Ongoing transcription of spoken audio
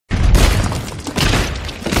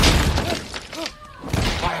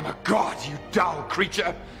God, you dull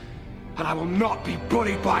creature! And I will not be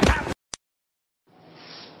bullied by...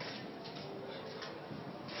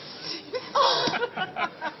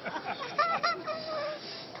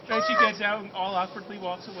 Then she gets out and all awkwardly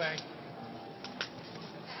walks away.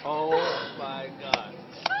 Oh my god.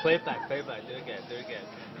 Play it back, do it again.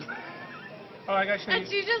 Oh, I gotta show you. And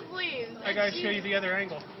she just leaves. I gotta show you the other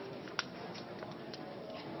angle.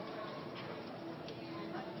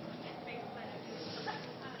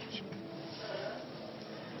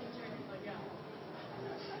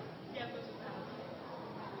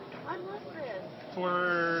 When was this?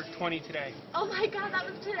 4:20 today. Oh my god, that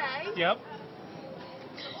was today? Yep.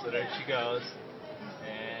 So there she goes.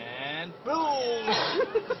 And boom!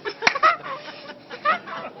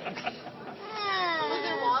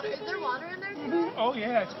 Is there water in there today? Oh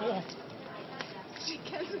yeah, it's cool. She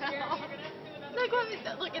gets out.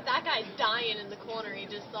 Look at that guy dying in the corner. He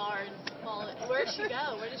just saw her and followed. Where'd she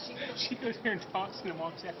go? Where did she go? She goes here and talks and then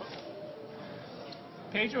walks out.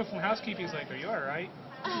 Pedro from housekeeping's like, "Are you alright?"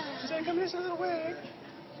 She's like, "I'm just a little wet."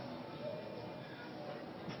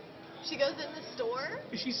 She goes in the store?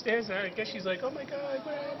 She stares at her. I guess she's like, "Oh my god,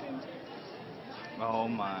 what happened?" Oh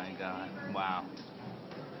my god. Wow.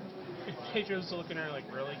 And Pedro's looking at her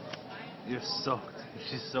like, "Really?" You're soaked.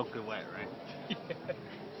 She's soaking wet, right? Yeah.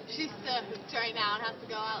 She's soaked right now and has to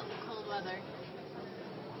go out in the cold weather.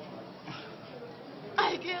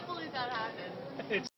 I can't believe that happened. It's